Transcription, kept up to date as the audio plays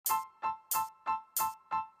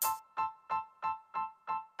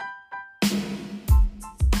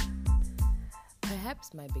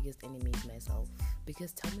Perhaps my biggest enemy is myself,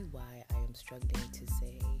 because tell me why I am struggling to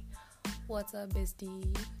say, "What's up,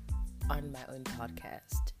 bestie?" on my own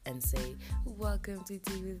podcast and say, "Welcome to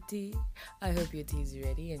Tea with Tea." I hope your tea is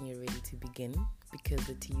ready and you're ready to begin, because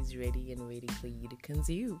the tea is ready and waiting for you to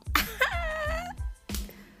consume.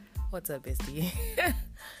 What's up, bestie?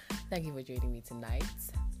 Thank you for joining me tonight.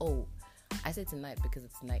 Oh, I said tonight because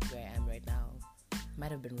it's night where I am right now.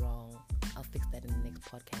 Might have been wrong. I'll fix that in the next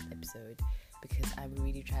podcast episode, because I'm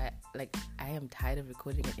really I am tired of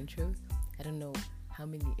recording an intro. I don't know how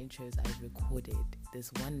many intros I've recorded this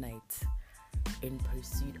one night in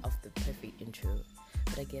pursuit of the perfect intro.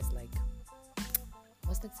 But I guess,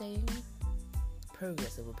 what's that saying?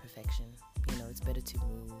 Progress over perfection. It's better to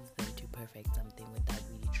move than to perfect something without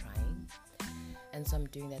really trying. And so I'm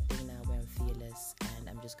doing that thing now where I'm fearless and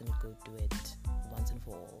I'm just gonna go do it once and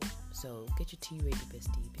for all. So get your tea ready,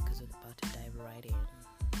 bestie, because we're about to dive right in.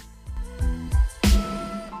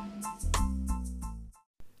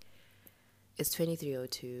 It's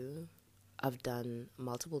 23:02. I've done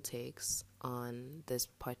multiple takes on this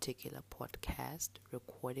particular podcast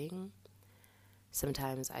recording.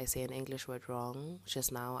 Sometimes I say an English word wrong.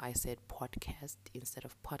 Just now I said podcast instead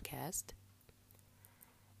of podcast.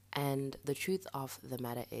 And the truth of the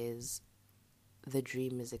matter is, the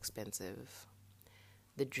dream is expensive.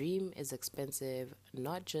 The dream is expensive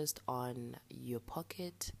not just on your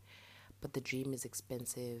pocket, but the dream is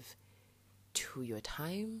expensive to your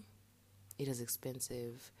time. It is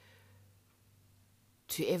expensive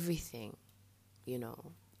to everything.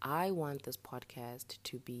 I want this podcast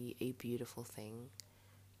to be a beautiful thing.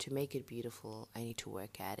 To make it beautiful, I need to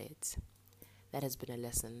work at it. That has been a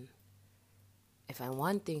lesson. If I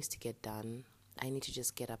want things to get done, I need to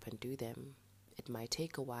just get up and do them. It might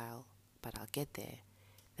take a while, but I'll get there.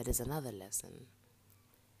 That is another lesson.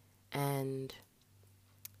 And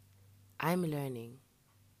I'm learning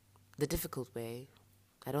the difficult way.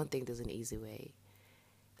 I don't think there's an easy way.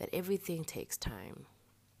 That everything takes time.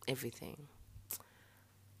 Everything.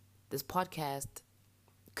 This podcast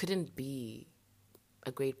couldn't be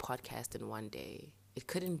a great podcast in one day. It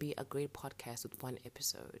couldn't be a great podcast with one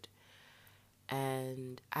episode.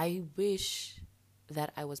 And I wish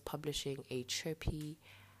that I was publishing a chirpy,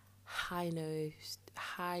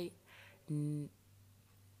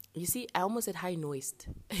 you see, I almost said high-noised.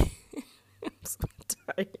 I'm so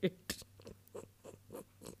tired.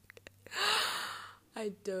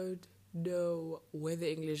 I don't know where the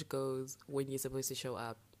English goes when you're supposed to show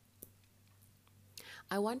up.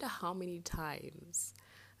 I wonder how many times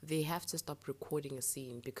they have to stop recording a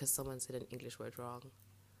scene because someone said an English word wrong.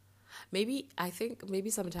 Maybe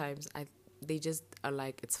sometimes they just are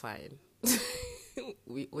like, it's fine.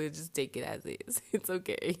 We'll just take it as is. It's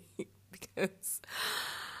okay. Because,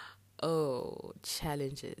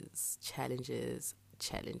 challenges.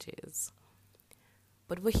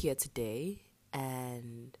 But we're here today,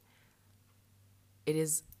 and it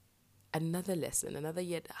is another lesson, another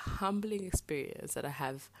yet humbling experience that I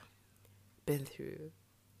have been through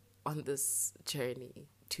on this journey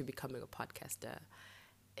to becoming a podcaster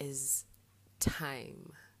is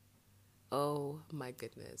time. Oh my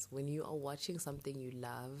goodness. When you are watching something you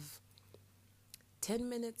love, 10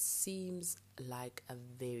 minutes seems like a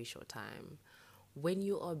very short time. When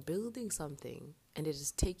you are building something and it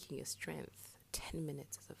is taking your strength, 10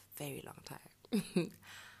 minutes is a very long time.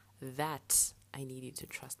 That I need you to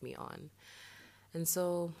trust me on. And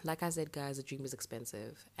so, like I said, guys, a dream is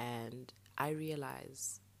expensive. And I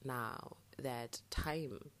realize now that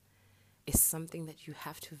time is something that you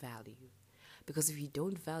have to value. Because if you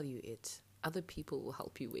don't value it, other people will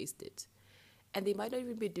help you waste it. And they might not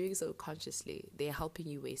even be doing so consciously. They're helping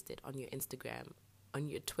you waste it on your Instagram, on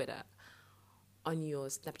your Twitter, on your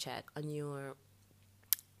Snapchat, on your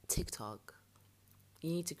TikTok.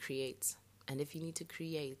 You need to create. And if you need to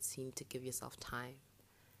create, you need to give yourself time.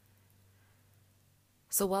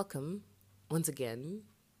 So welcome, once again,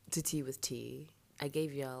 to Tea with Tea. I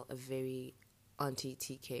gave y'all a very Auntie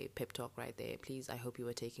TK pep talk right there. Please, I hope you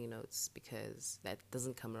were taking notes, because that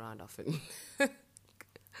doesn't come around often.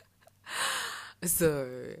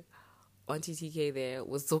 So, Auntie TK there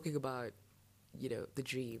was talking about, the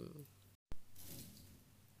dream.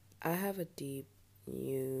 I have a deep,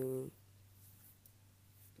 new,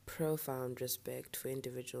 profound respect for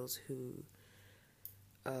individuals who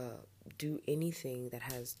do anything that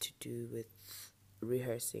has to do with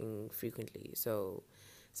rehearsing frequently. So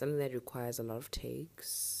something that requires a lot of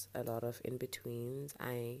takes, a lot of in-betweens.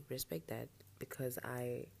 I respect that, because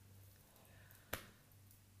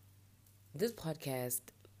this podcast,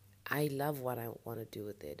 I love what I want to do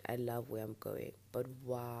with it. I love where I'm going. But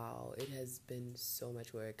wow, it has been so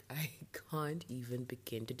much work. I can't even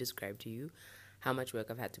begin to describe to you how much work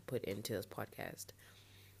I've had to put into this podcast.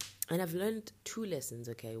 And I've learned 2 lessons,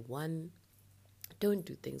 okay? 1, don't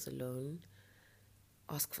do things alone.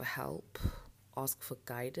 Ask for help. Ask for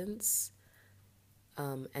guidance.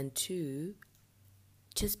 And 2,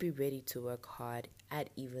 just be ready to work hard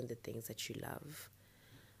at even the things that you love.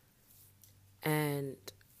 And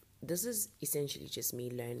this is essentially just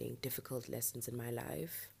me learning difficult lessons in my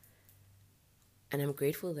life. And I'm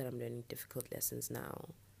grateful that I'm learning difficult lessons now.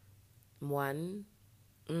 1,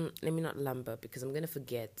 let me not lumber because I'm going to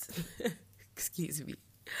forget. Excuse me.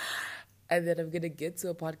 And then I'm going to get to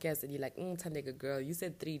a podcast and you're like, Tandega girl, you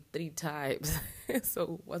said three times.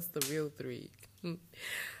 So what's the real 3?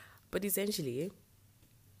 But essentially,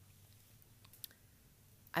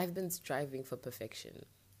 I've been striving for perfection.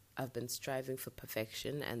 And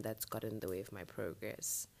that's gotten in the way of my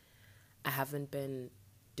progress. I haven't been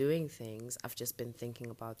doing things. I've just been thinking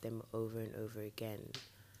about them over and over again.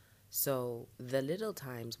 So the little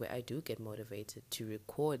times where I do get motivated to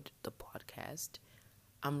record the podcast,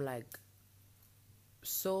 I'm like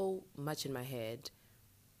so much in my head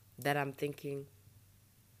that I'm thinking,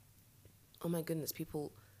 oh my goodness,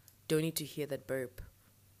 people don't need to hear that burp.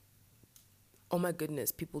 Oh my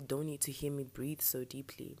goodness, people don't need to hear me breathe so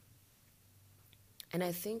deeply. And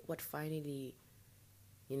I think what finally,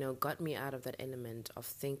 got me out of that element of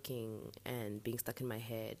thinking and being stuck in my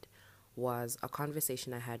head was a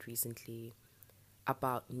conversation I had recently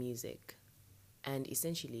about music. And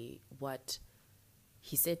essentially what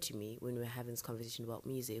he said to me when we were having this conversation about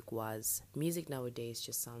music was, music nowadays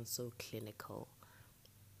just sounds so clinical.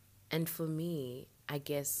 And for me, I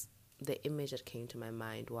guess the image that came to my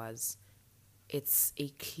mind was, it's a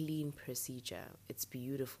clean procedure. It's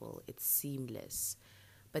beautiful. It's seamless.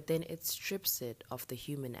 But then it strips it of the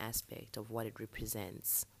human aspect of what it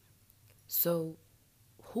represents. So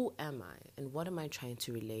who am I and what am I trying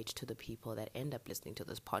to relate to the people that end up listening to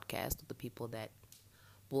this podcast, the people that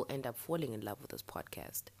will end up falling in love with this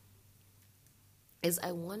podcast? Is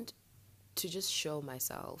I want to just show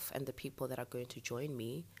myself and the people that are going to join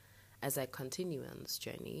me as I continue on this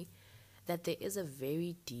journey that there is a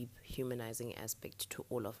very deep humanizing aspect to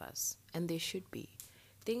all of us, and there should be.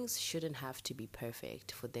 Things shouldn't have to be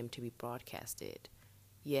perfect for them to be broadcasted.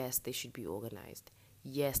 Yes, they should be organized.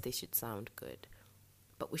 Yes, they should sound good.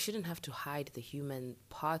 But we shouldn't have to hide the human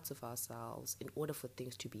parts of ourselves in order for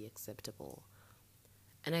things to be acceptable.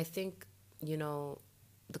 And I think,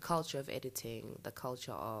 the culture of editing, the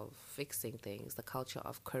culture of fixing things, the culture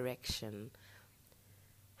of correction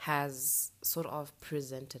has sort of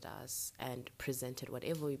presented us and presented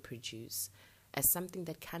whatever we produce as something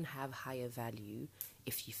that can have higher value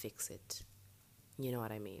if you fix it. You know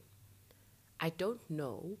what I mean? I don't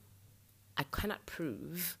know. I cannot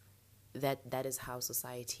prove that that is how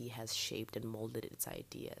society has shaped and molded its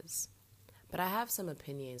ideas. But I have some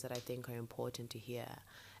opinions that I think are important to hear,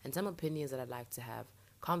 and some opinions that I'd like to have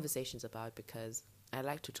conversations about because I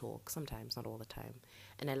like to talk sometimes, not all the time,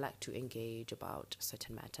 and I like to engage about a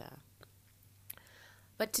certain matter.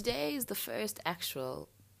 But today is the first actual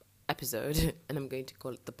episode, and I'm going to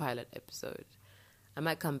call it the pilot episode. I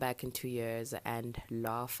might come back in 2 years and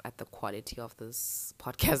laugh at the quality of this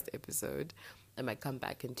podcast episode. I might come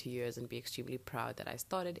back in 2 years and be extremely proud that I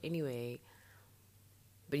started anyway.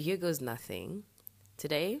 But here goes nothing.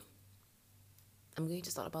 Today, I'm going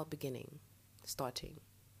to start about starting.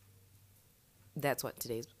 That's what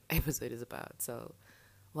today's episode is about. So,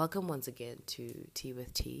 welcome once again to Tea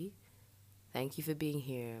with Tea. Thank you for being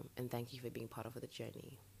here, and thank you for being part of the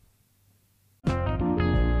journey.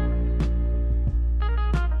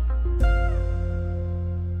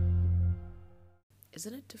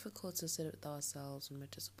 Isn't it difficult to sit with ourselves when we're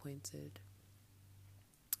disappointed?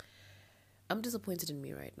 I'm disappointed in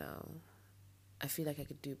me right now. I feel like I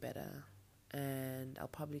could do better, and I'll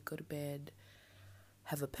probably go to bed,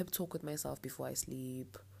 have a pep talk with myself before I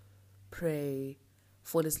sleep, pray,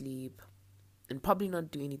 fall asleep, and probably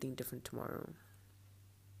not do anything different tomorrow.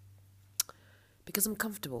 Because I'm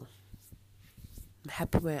comfortable. I'm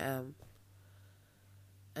happy where I am.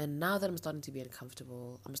 And now that I'm starting to be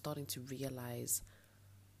uncomfortable, I'm starting to realize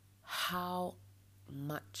how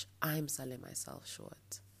much I'm selling myself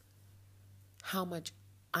short. How much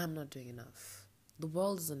I'm not doing enough. The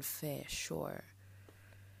world is unfair, sure.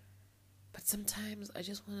 But sometimes I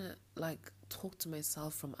just want to talk to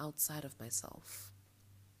myself from outside of myself.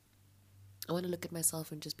 I want to look at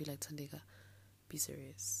myself and just be like, Tandega, be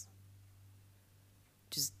serious.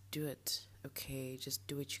 Just do it, okay? Just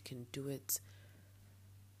do it. You can do it.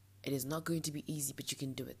 It is not going to be easy, but you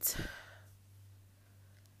can do it.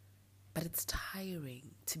 But it's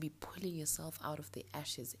tiring to be pulling yourself out of the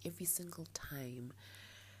ashes every single time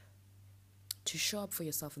to show up for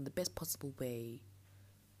yourself in the best possible way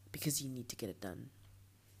because you need to get it done.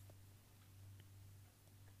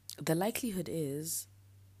 The likelihood is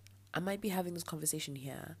I might be having this conversation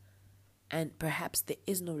here and perhaps there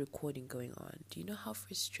is no recording going on. Do you know how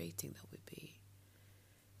frustrating that would be?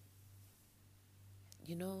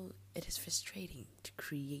 You know, it is frustrating to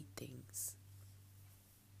create things.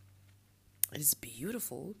 It is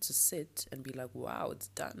beautiful to sit and be like, wow, it's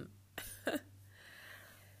done.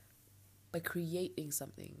 But creating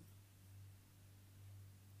something,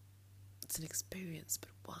 it's an experience, but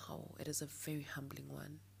wow, it is a very humbling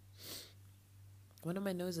one. One of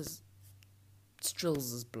my noses,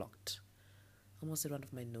 strills is blocked. I almost said one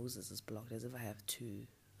of my noses is blocked, as if I have two.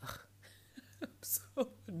 I'm so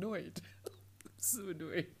annoyed.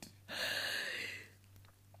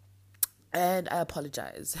 And I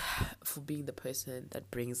apologize for being the person that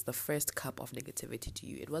brings the first cup of negativity to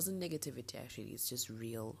you. It wasn't negativity, actually. It's just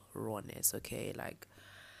real rawness, okay? Like,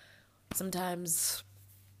 sometimes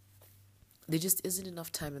there just isn't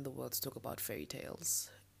enough time in the world to talk about fairy tales,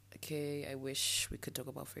 okay? I wish we could talk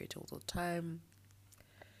about fairy tales all the time.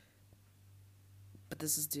 But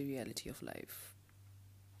this is the reality of life.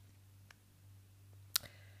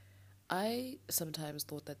 I sometimes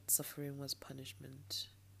thought that suffering was punishment,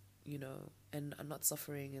 you know, and I'm not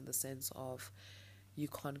suffering in the sense of you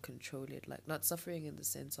can't control it, like not suffering in the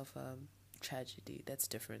sense of tragedy, that's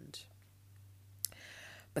different,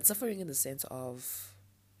 but suffering in the sense of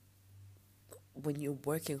when you're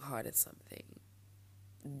working hard at something,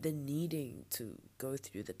 the needing to go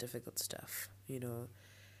through the difficult stuff, you know.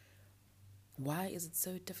 Why is it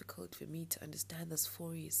so difficult for me to understand this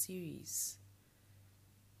 4-year series?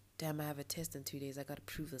 Damn, I have a test in 2 days, I gotta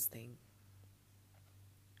prove this thing.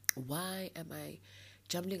 Why am I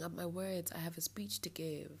jumbling up my words? I have a speech to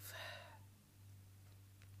give.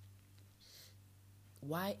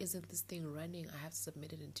 Why isn't this thing running? I have to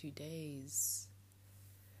submit it in 2 days.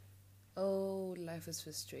 Oh, life is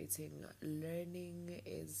frustrating. Learning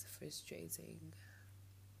is frustrating.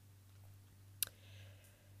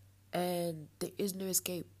 And there is no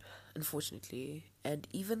escape, unfortunately. And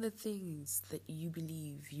even the things that you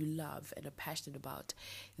believe, you love, and are passionate about,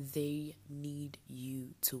 they need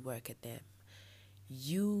you to work at them.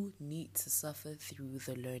 You need to suffer through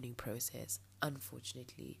the learning process,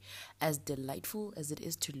 unfortunately. As delightful as it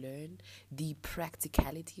is to learn, the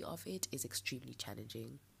practicality of it is extremely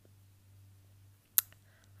challenging.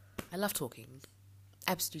 I love talking.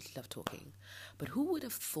 Absolutely love talking. But who would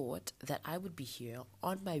have thought that I would be here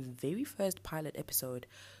on my very first pilot episode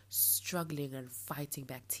struggling and fighting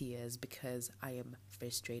back tears because I am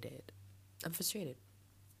frustrated. I'm frustrated.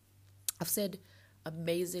 I've said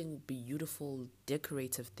amazing, beautiful,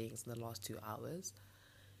 decorative things in the last 2 hours.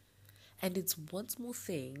 And it's one small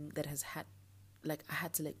thing that I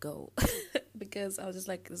had to let go because I was just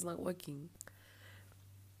like, it's not working.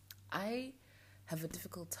 I have a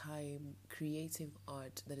difficult time creating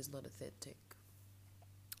art that is not authentic.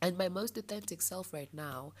 And my most authentic self right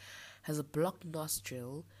now has a blocked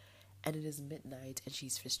nostril and it is midnight and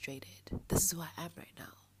she's frustrated. This is who I am right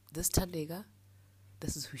now. This Tandega,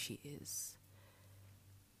 this is who she is.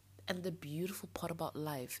 And the beautiful part about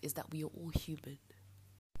life is that we are all human.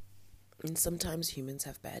 And sometimes humans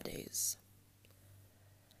have bad days.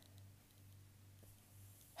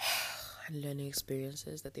 And learning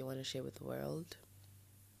experiences that they want to share with the world.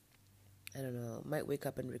 I don't know, might wake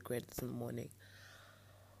up and regret it in the morning.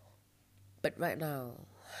 But right now,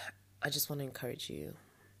 I just want to encourage you.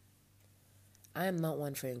 I am not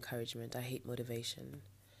one for encouragement. I hate motivation.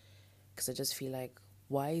 Because I just feel like,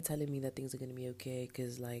 why are you telling me that things are going to be okay?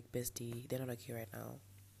 Because, like, bestie, they're not okay right now.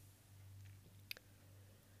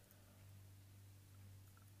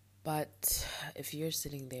 But if you're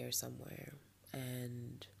sitting there somewhere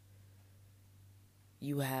and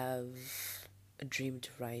you have a dream to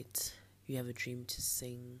write, you have a dream to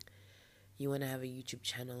sing, you want to have a YouTube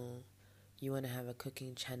channel, you want to have a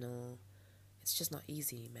cooking channel, it's just not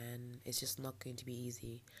easy, man. It's just not going to be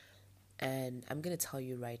easy. And I'm going to tell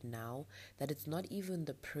you right now that it's not even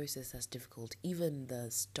the process that's difficult. Even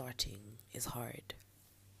the starting is hard.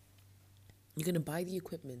 You're going to buy the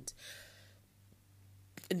equipment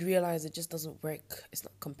and realize it just doesn't work. It's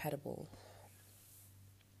not compatible.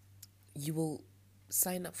 You will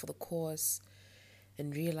sign up for the course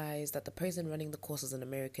and realize that the person running the course is an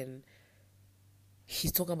American.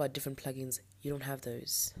 He's talking about different plugins. You don't have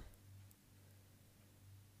those.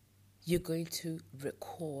 You're going to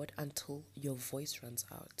record until your voice runs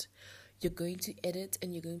out. You're going to edit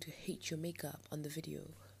and you're going to hate your makeup on the video.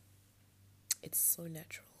 It's so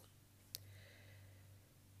natural.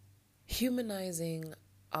 Humanizing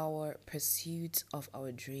our pursuit of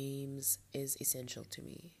our dreams is essential to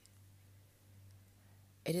me.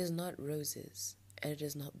 It is not roses and it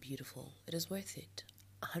is not beautiful. It is worth it.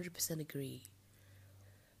 100% agree.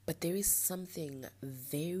 But there is something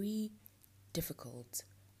very difficult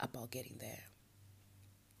about getting there.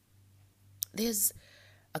 There's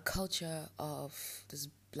a culture of this,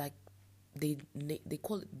 like, they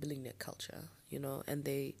call it billionaire culture, and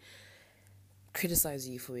they criticize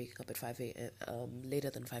you for waking up at 5 a.m. Later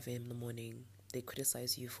than 5 a.m. in the morning. They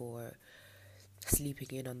criticize you for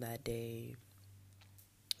sleeping in on that day.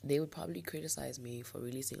 They would probably criticize me for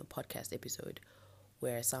releasing a podcast episode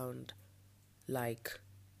where I sound like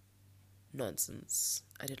nonsense.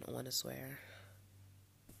 I didn't want to swear.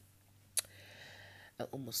 I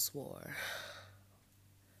almost swore.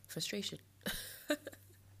 Frustration.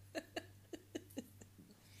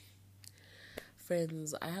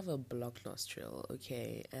 Friends, I have a blocked nostril,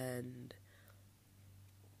 okay? And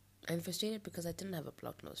I'm frustrated because I didn't have a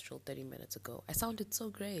blocked nostril 30 minutes ago. I sounded so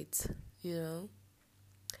great,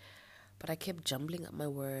 But I kept jumbling up my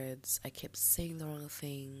words. I kept saying the wrong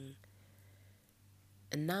thing.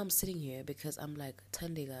 And now I'm sitting here because I'm like,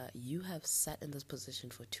 Tandiga, you have sat in this position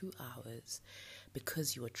for 2 hours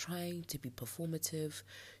because you are trying to be performative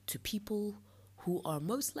to people who are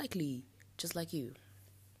most likely just like you.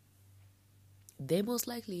 They most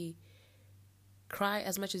likely cry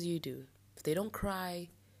as much as you do. If they don't cry,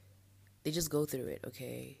 they just go through it,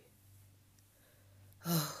 okay?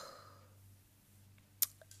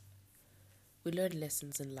 We learn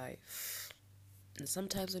lessons in life. And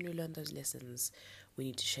sometimes when we learn those lessons, we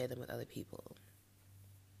need to share them with other people.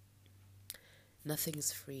 Nothing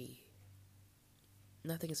is free.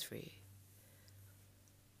 Nothing is free.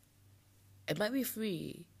 It might be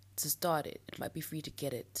free to start it. It might be free to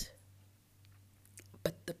get it.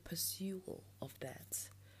 But the pursuit of that,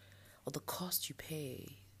 or the cost you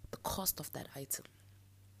pay, the cost of that item,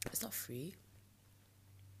 it's not free.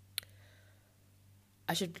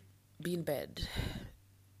 I should be in bed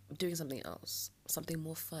doing something else, something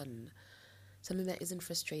more fun, something that isn't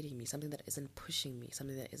frustrating me, something that isn't pushing me,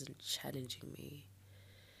 something that isn't challenging me.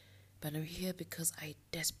 But I'm here because I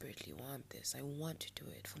desperately want this. I want to do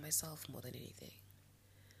it for myself more than anything.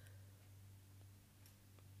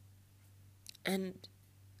 And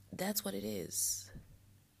that's what it is.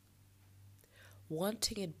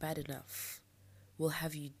 Wanting it bad enough will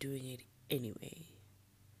have you doing it anyway.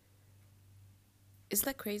 Isn't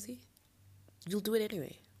that crazy? You'll do it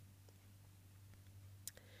anyway.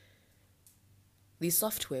 The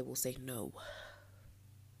software will say no.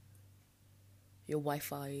 Your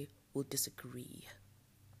Wi-Fi will disagree.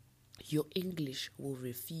 Your English will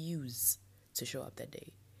refuse to show up that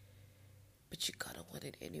day. But you gotta want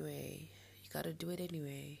it anyway. You gotta do it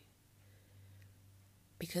anyway.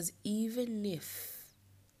 Because even if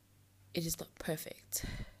it is not perfect,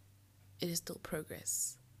 it is still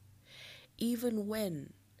progress. Even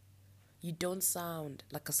when you don't sound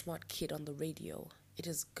like a smart kid on the radio, it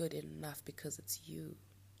is good enough because it's you.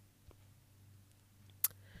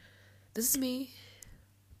 This is me.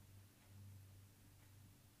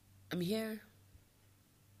 I'm here.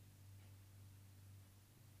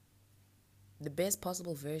 The best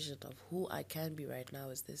possible version of who I can be right now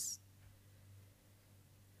is this.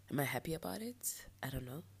 Am I happy about it? I don't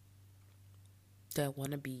know. Do I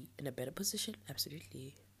want to be in a better position?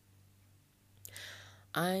 Absolutely.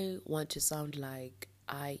 I want to sound like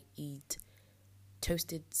I eat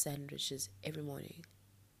toasted sandwiches every morning.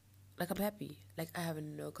 Like I'm happy. Like I have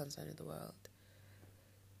no concern in the world.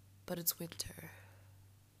 But it's winter.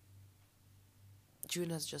 June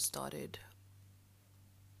has just started.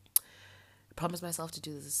 I promised myself to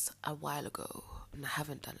do this a while ago, and I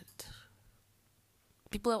haven't done it.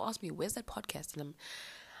 People have asked me, where's that podcast?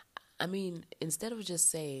 And instead of just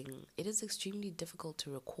saying, it is extremely difficult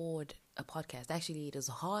to record a podcast. Actually, it is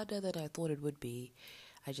harder than I thought it would be.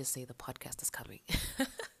 I just say the podcast is coming.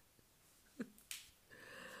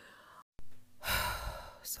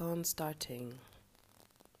 So on starting,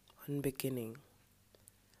 on beginning,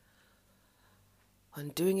 on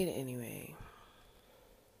doing it anyway.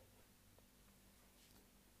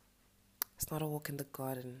 It's not a walk in the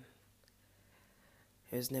garden.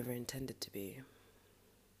 It was never intended to be.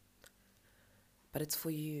 But it's for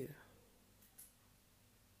you.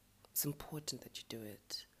 It's important that you do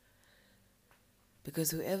it.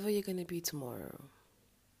 Because whoever you're going to be tomorrow,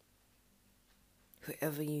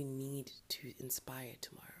 whoever you need to inspire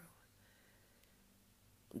tomorrow,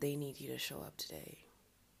 they need you to show up today.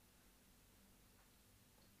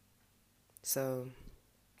 So,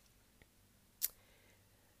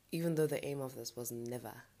 even though the aim of this was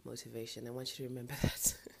never motivation, I want you to remember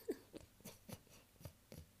that.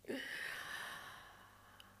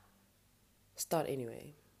 Start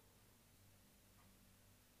anyway.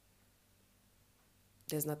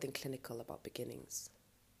 There's nothing clinical about beginnings.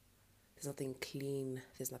 There's nothing clean.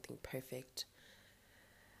 There's nothing perfect.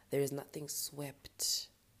 There is nothing swept.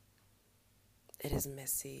 It is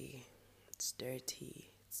messy. It's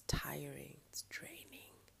dirty. It's tiring. It's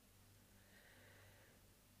draining.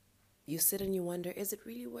 You sit and you wonder, is it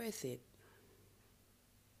really worth it?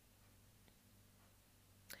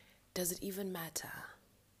 Does it even matter?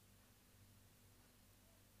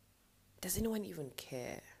 Does anyone even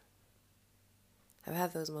care? I've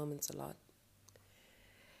had those moments a lot,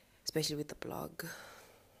 especially with the blog.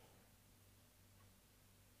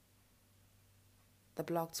 The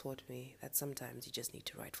blog taught me that sometimes you just need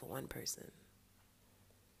to write for one person.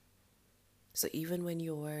 So even when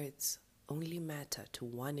your words only matter to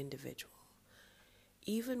one individual,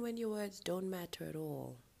 even when your words don't matter at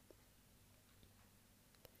all,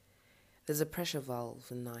 there's a pressure valve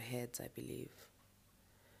in our heads, I believe.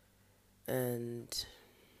 And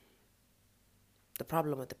the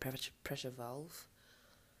problem with the pressure valve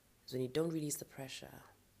is when you don't release the pressure,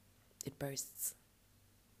 it bursts.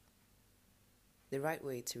 The right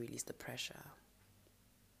way to release the pressure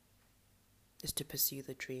is to pursue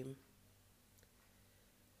the dream,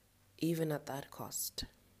 even at that cost,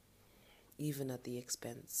 even at the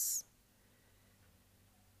expense,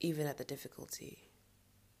 even at the difficulty.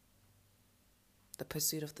 The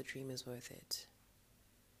pursuit of the dream is worth it.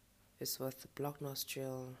 It's worth the blocked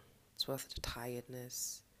nostril. It's worth the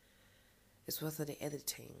tiredness. It's worth the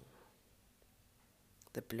editing.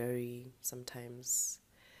 The blurry, sometimes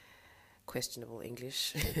questionable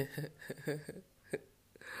English.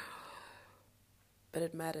 But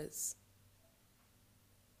it matters.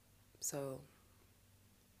 So,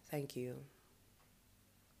 thank you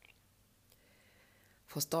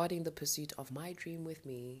for starting the pursuit of my dream with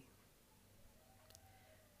me.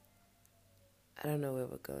 I don't know where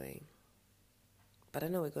we're going, but I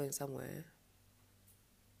know we're going somewhere,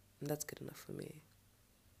 and that's good enough for me.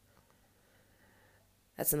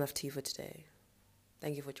 That's enough tea for today.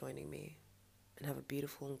 Thank you for joining me, and have a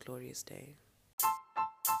beautiful and glorious day.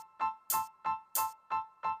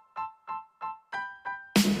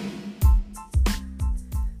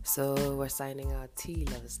 So we're signing out Tea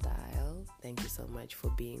Lover Style. Thank you so much for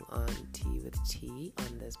being on Tea with Tea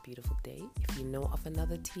on this beautiful day. If you know of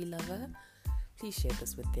another tea lover, please share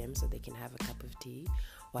this with them so they can have a cup of tea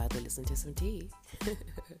while they listen to some tea.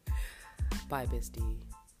 Bye, bestie.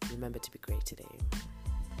 Remember to be great today.